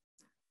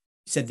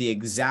said the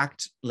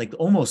exact, like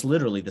almost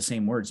literally the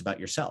same words about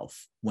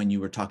yourself when you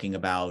were talking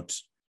about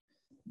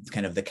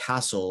kind of the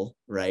castle,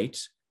 right?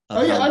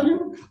 Oh yeah, I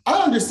do.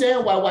 I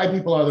understand why white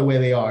people are the way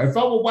they are. If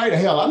I were white,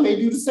 hell, I may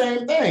do the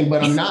same thing,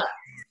 but I'm not.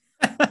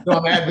 So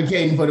I'm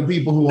advocating for the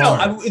people who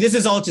are. This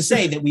is all to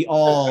say that we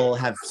all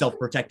have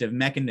self-protective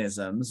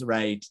mechanisms,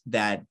 right?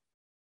 That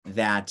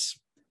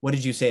what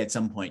did you say at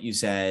some point? You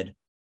said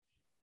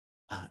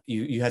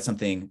you had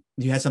something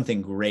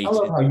great. I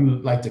love how you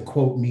like to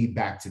quote me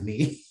back to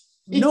me.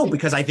 No,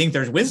 because I think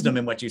there's wisdom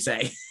in what you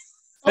say.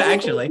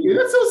 Actually,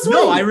 that's so sweet.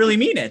 No, I really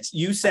mean it.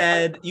 You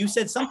said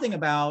something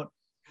about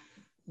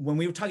when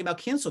we were talking about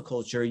cancel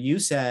culture. You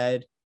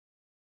said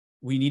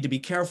we need to be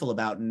careful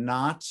about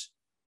not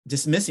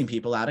dismissing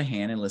people out of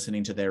hand and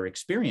listening to their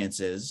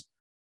experiences,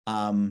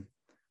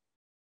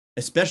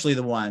 especially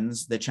the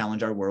ones that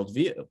challenge our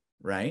worldview.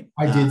 Right?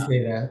 I did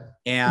say that.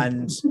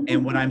 And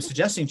what I'm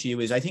suggesting to you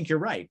is, I think you're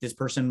right. This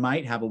person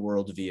might have a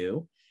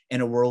worldview,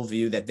 and a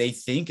worldview that they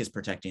think is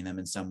protecting them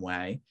in some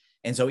way.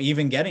 And so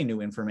even getting new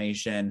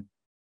information,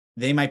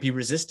 they might be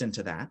resistant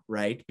to that,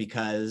 right?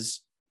 Because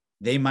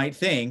they might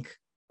think,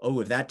 oh,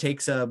 if that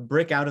takes a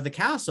brick out of the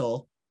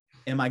castle,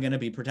 am I going to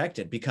be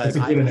protected? Because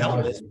I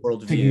held this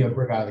worldview. Taking a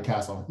brick out of the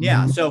castle.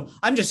 Yeah. Mm-hmm. So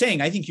I'm just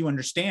saying, I think you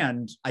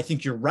understand. I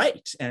think you're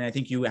right. And I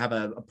think you have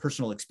a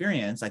personal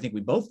experience. I think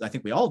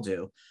we all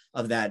do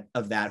of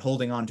that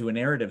holding on to a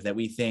narrative that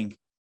we think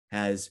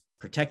has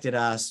protected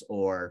us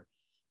or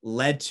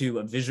led to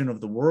a vision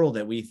of the world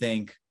that we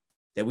think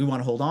that we want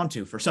to hold on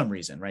to for some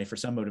reason, right? For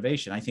some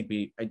motivation. I think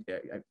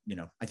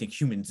I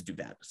think humans do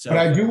that. So, but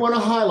I do want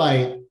to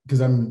highlight, because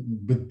I'm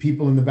with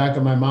people in the back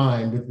of my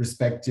mind with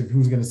respect to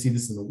who's going to see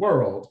this in the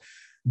world,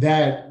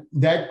 that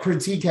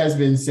critique has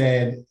been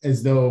said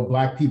as though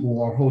Black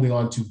people are holding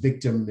on to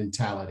victim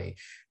mentality.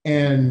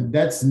 And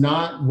that's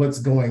not what's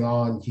going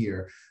on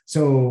here.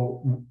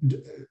 So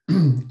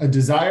a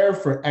desire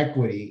for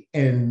equity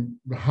and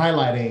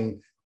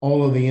highlighting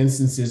all of the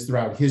instances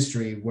throughout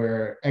history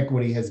where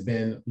equity has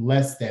been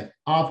less than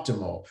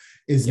optimal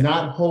is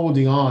not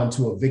holding on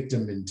to a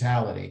victim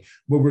mentality.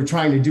 What we're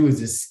trying to do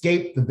is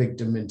escape the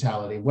victim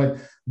mentality. What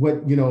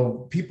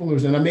people are,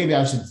 and maybe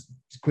I should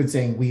quit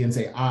saying we and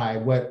say I.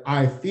 What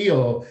I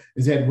feel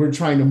is that we're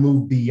trying to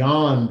move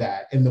beyond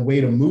that, and the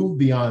way to move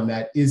beyond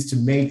that is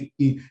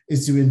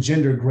to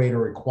engender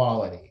greater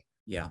equality.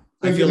 Yeah,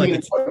 I feel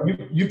like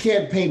you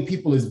can't paint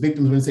people as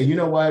victims and say, you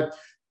know what?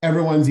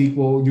 Everyone's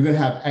equal. You're going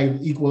to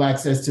have equal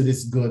access to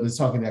this good. Let's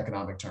talk in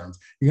economic terms.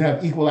 You're going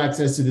to have equal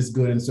access to this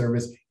good and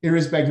service,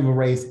 irrespective of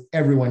race.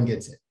 Everyone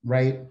gets it,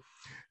 right?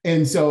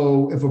 And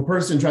so if a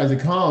person tries to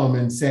come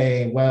and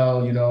say,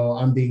 well,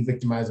 I'm being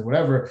victimized or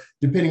whatever,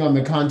 depending on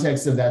the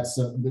context of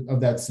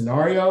that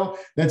scenario,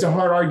 that's a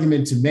hard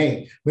argument to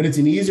make. But it's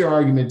an easier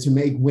argument to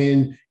make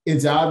when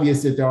it's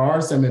obvious that there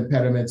are some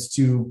impediments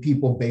to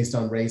people based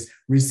on race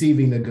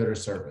receiving the good or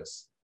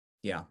service.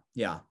 Yeah.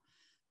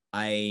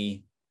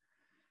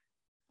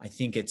 I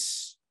think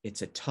it's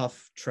a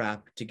tough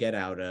trap to get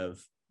out of,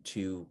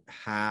 to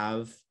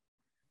have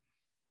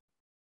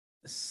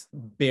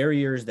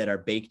barriers that are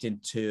baked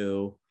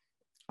into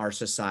our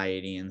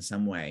society in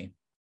some way.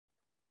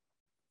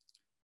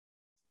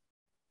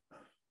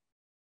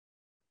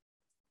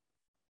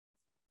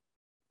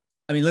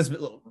 I mean,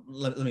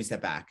 let me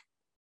step back.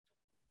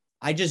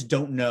 I just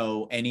don't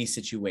know any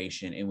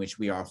situation in which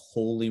we are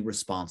wholly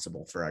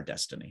responsible for our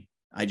destiny.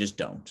 I just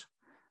don't.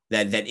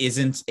 That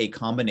isn't a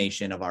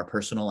combination of our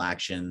personal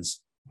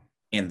actions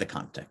and the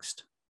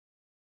context.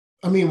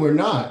 I mean, we're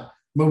not.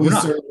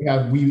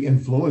 But we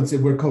influence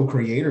it. We're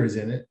co-creators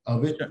in it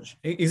of it.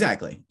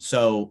 Exactly.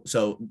 So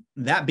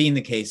that being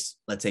the case,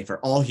 let's say for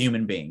all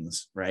human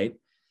beings, right?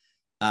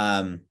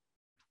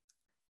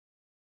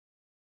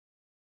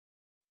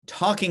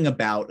 Talking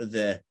about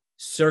the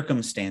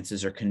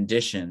circumstances or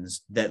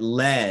conditions that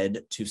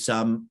led to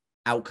some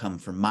outcome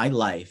for my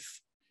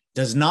life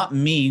does not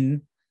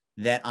mean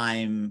that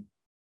I'm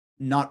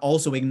not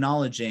also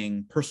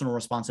acknowledging personal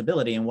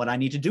responsibility and what I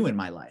need to do in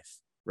my life,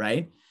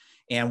 right?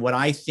 And what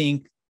I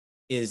think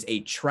is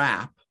a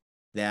trap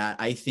that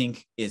I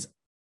think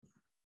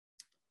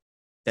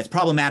that's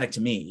problematic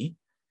to me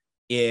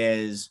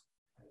is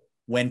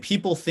when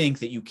people think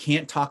that you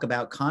can't talk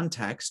about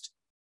context,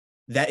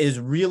 that is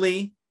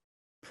really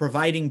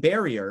providing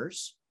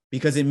barriers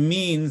because it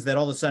means that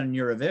all of a sudden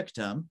you're a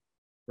victim,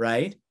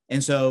 right?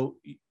 And so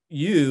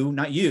you,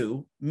 not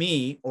you,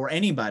 me, or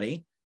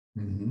anybody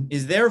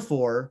is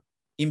therefore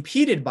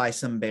impeded by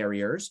some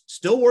barriers,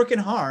 still working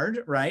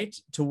hard, right,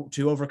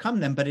 to overcome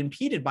them, but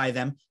impeded by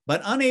them,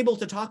 but unable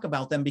to talk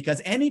about them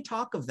because any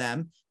talk of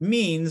them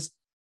means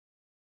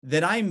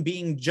that I'm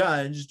being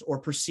judged or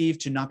perceived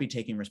to not be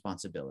taking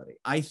responsibility.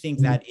 I think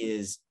that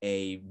is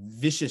a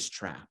vicious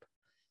trap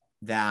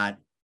that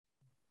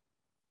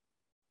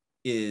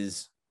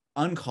is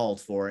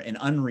uncalled for and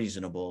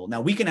unreasonable.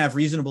 Now, we can have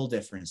reasonable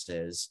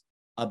differences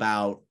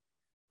about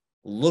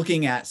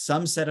looking at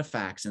some set of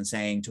facts and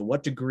saying to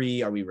what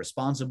degree are we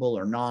responsible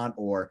or not,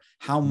 or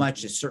how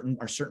much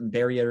are certain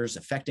barriers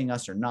affecting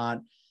us or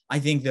not. I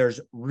think there's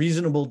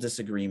reasonable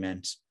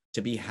disagreement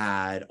to be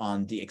had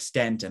on the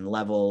extent and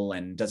level,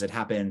 and does it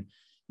happen,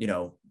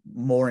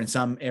 more in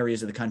some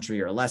areas of the country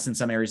or less in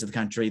some areas of the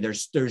country.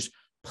 There's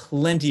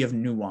plenty of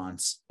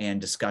nuance and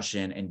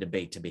discussion and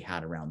debate to be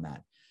had around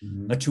that.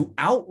 But to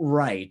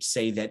outright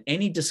say that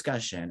any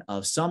discussion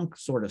of some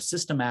sort of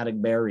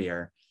systematic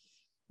barrier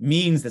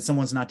means that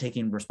someone's not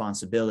taking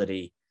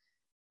responsibility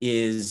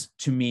is,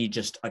 to me,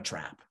 just a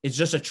trap. It's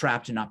just a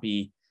trap to not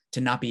be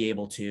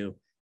able to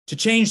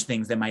change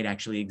things that might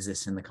actually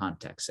exist in the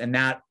context. And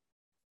that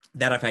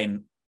I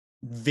find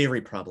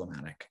very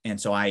problematic. And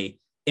so I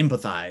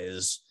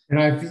empathize. And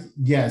I feel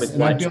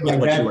like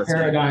that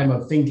paradigm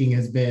of thinking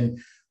has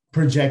been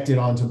projected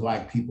onto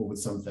Black people with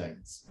some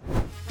things.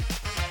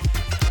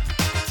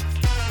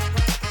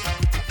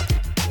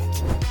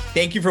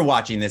 Thank you for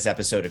watching this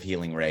episode of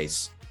Healing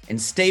Race, and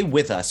stay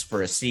with us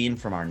for a scene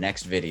from our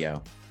next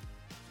video.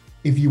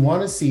 If you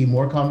want to see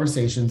more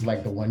conversations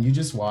like the one you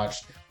just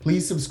watched,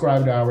 please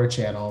subscribe to our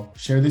channel,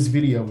 share this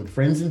video with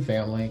friends and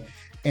family,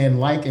 and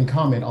like and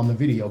comment on the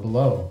video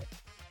below.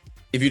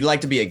 If you'd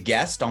like to be a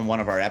guest on one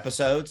of our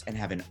episodes and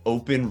have an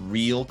open,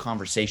 real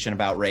conversation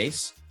about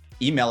race,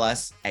 email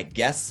us at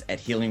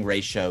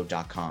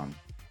guests@healingraceshow.com.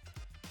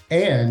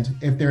 And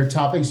if there are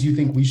topics you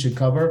think we should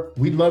cover,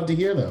 we'd love to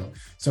hear them.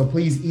 So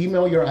please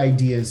email your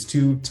ideas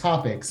to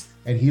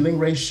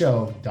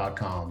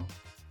topics@healingraceshow.com.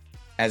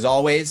 As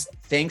always,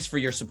 thanks for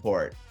your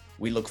support.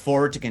 We look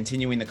forward to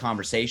continuing the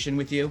conversation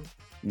with you.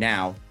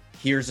 Now,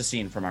 here's a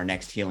scene from our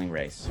next Healing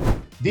Race.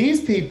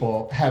 These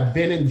people have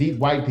been in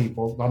white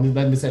people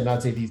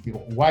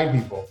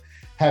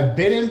have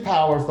been in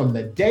power from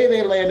the day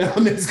they landed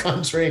on this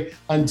country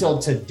until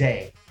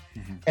today.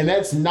 And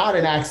that's not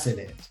an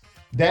accident.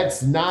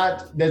 That's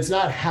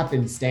not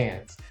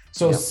happenstance.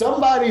 So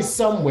somebody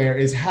somewhere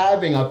is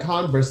having a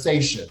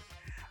conversation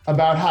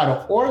about how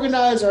to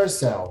organize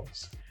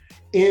ourselves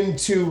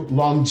into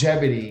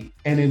longevity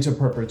and into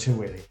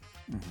perpetuity.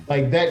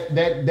 Like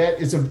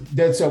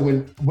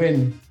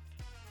when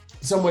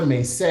someone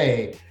may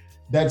say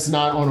that's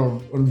not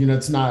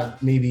it's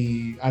not,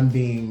 maybe I'm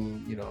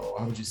being,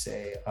 how would you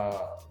say,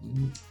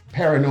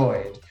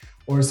 paranoid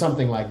or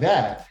something like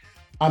that.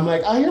 I'm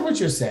like, I hear what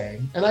you're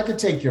saying, and I could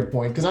take your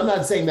point, because I'm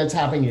not saying that's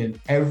happening in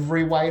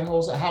every white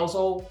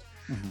household,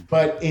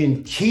 but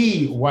in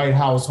key white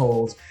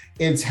households,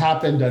 it's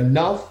happened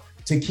enough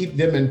to keep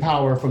them in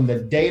power from the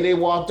day they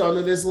walked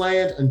onto this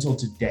land until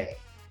today.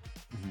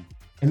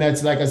 And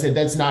that's, like I said,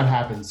 that's not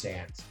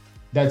happenstance.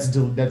 That's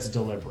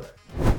deliberate.